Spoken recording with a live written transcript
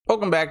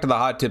Welcome back to the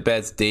Hot Tip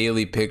Bets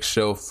Daily Pick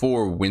Show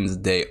for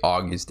Wednesday,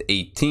 August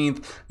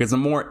 18th. There's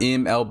some more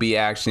MLB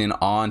action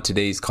on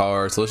today's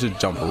card, so let's just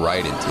jump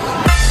right into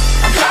it.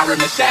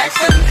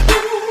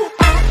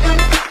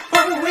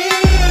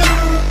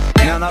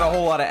 Now, not a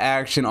whole lot of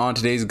action on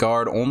today's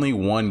card. Only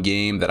one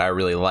game that I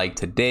really like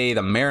today.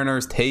 The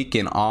Mariners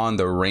taking on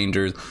the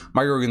Rangers.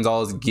 Michael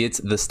Gonzalez gets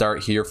the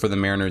start here for the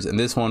Mariners in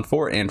this one.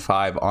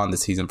 4-5 on the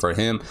season for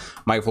him.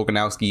 Mike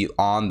Volkanovski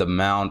on the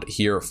mound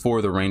here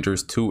for the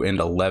Rangers.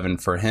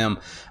 2-11 for him.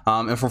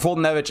 And for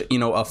Fultonevich, a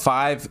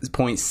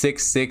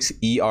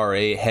 5.66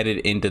 ERA headed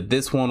into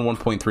this one.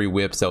 1.3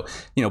 whip. So,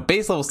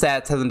 base level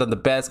stats hasn't done the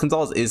best.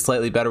 Gonzalez is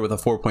slightly better with a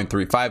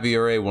 4.35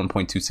 ERA,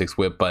 1.26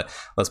 whip. But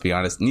let's be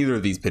honest, neither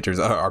of these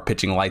pitchers are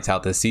pitching lights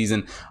out this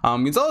season.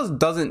 Gonzalez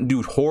doesn't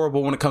do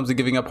horrible when it comes to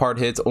giving up hard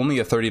hits. Only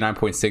a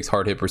 39.6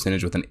 hard hit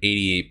percentage with an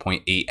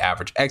 88.8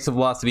 average exit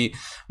velocity.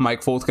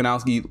 Mike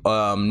Volkanovski,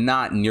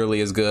 not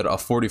nearly as good. A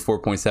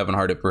 44.7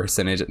 hard hit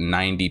percentage,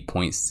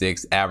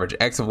 90.6 average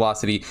exit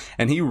velocity.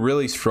 And he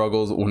really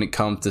struggles when it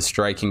comes to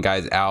striking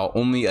guys out.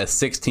 Only a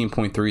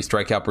 16.3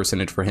 strikeout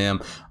percentage for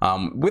him.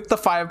 With the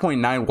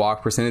 5.9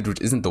 walk percentage,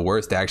 which isn't the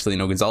worst actually.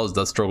 Gonzalez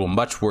does struggle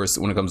much worse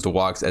when it comes to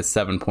walks at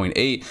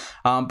 7.8.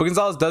 But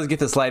Gonzalez does get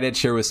the slight edge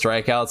here with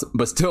strikeouts,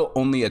 but still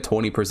only a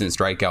 20%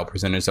 strikeout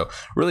percentage. So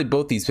really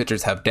both these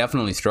pitchers have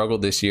definitely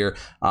struggled this year.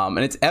 And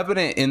it's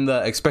evident in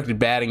the expected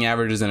batting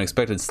averages and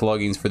expected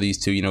sluggings for these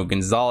two.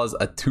 Gonzalez,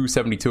 a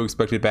 272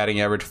 expected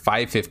batting average,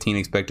 515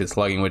 expected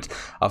slugging, which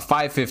a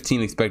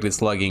 515 expected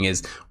slugging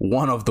is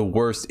one of the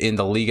worst in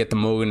the league at the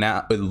moment.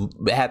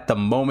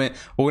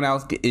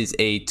 Volkanovski is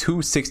a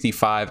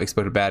 265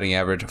 expected batting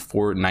average,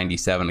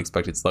 497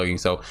 expected slugging.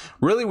 So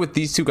really with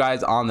these two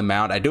guys on the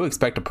mound, I do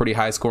expect a pretty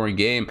high scoring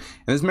game.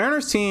 And this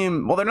Mariners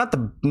team, well, they're not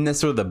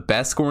necessarily the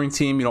best scoring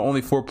team.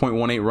 Only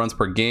 4.18 runs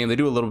per game. They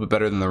do a little bit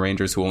better than the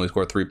Rangers, who only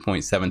score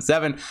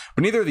 3.77.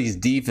 But neither of these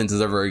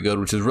defenses are very good,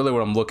 which is really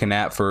what I'm looking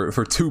at for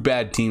two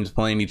bad teams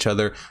playing each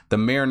other. The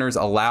Mariners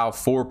allow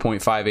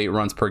 4.58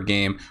 runs per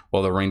game,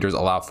 while the Rangers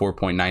allow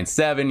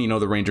 4.97.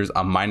 The Rangers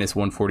a minus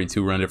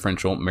 142 run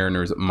differential,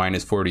 Mariners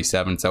minus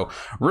 47. So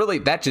really,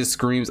 that just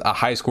screams a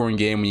high scoring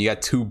game when you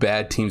got two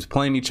bad teams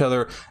playing each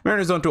other.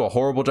 Mariners don't do a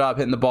horrible job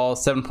hitting the ball.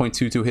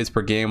 7.22 hits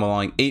per game,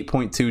 allowing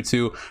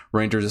 8.22.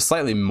 Rangers are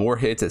slightly more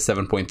hits at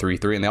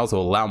 7.33, and they also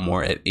allow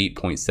more at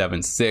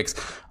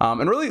 8.76.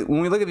 And really,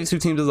 when we look at these two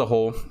teams as a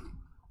whole,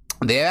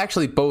 they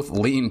actually both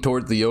lean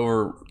towards the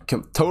over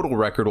total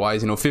record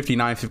wise,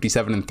 59,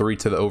 57 and 3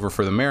 to the over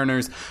for the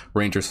Mariners.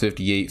 Rangers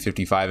 58,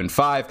 55 and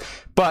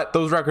 5. But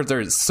those records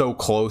are so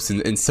close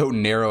and so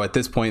narrow at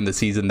this point in the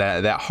season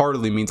that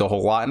hardly means a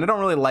whole lot. And I don't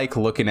really like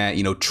looking at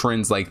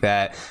trends like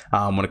that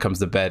when it comes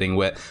to betting.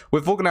 With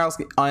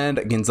Volkanovski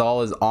and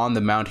Gonzalez on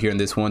the mound here in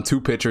this one,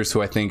 two pitchers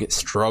who I think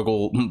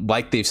struggle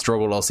like they've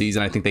struggled all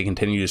season. I think they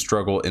continue to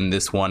struggle in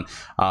this one.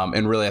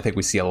 And really, I think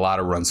we see a lot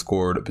of runs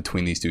scored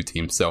between these two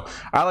teams. So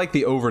I like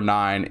the over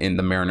 9 in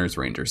the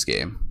Mariners-Rangers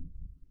game.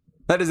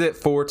 That is it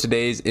for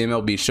today's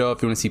MLB show.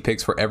 If you want to see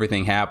picks for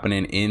everything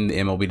happening in the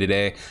MLB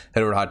today,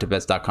 head over to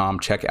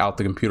hottipbets.com. Check out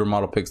the computer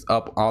model picks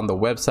up on the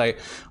website.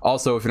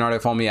 Also, if you're not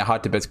already following me at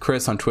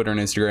hottipbetschris on Twitter and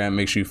Instagram,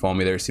 make sure you follow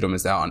me there so you don't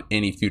miss out on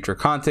any future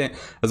content,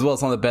 as well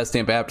as on the Best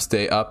Stamp app to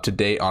stay up to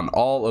date on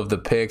all of the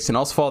picks. And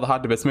also follow the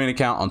Hot Tip Bets main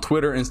account on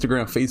Twitter,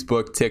 Instagram,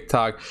 Facebook,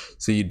 TikTok,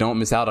 so you don't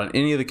miss out on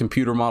any of the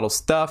computer model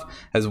stuff.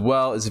 As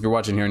well as if you're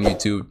watching here on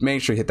YouTube,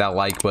 make sure you hit that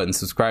like button,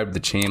 subscribe to the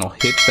channel,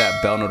 hit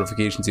that bell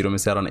notification so you don't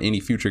miss out on any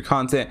future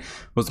content.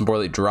 Most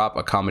importantly, drop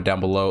a comment down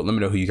below. Let me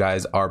know who you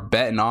guys are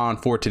betting on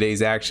for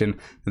today's action.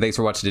 And thanks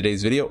for watching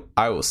today's video.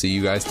 I will see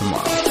you guys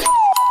tomorrow.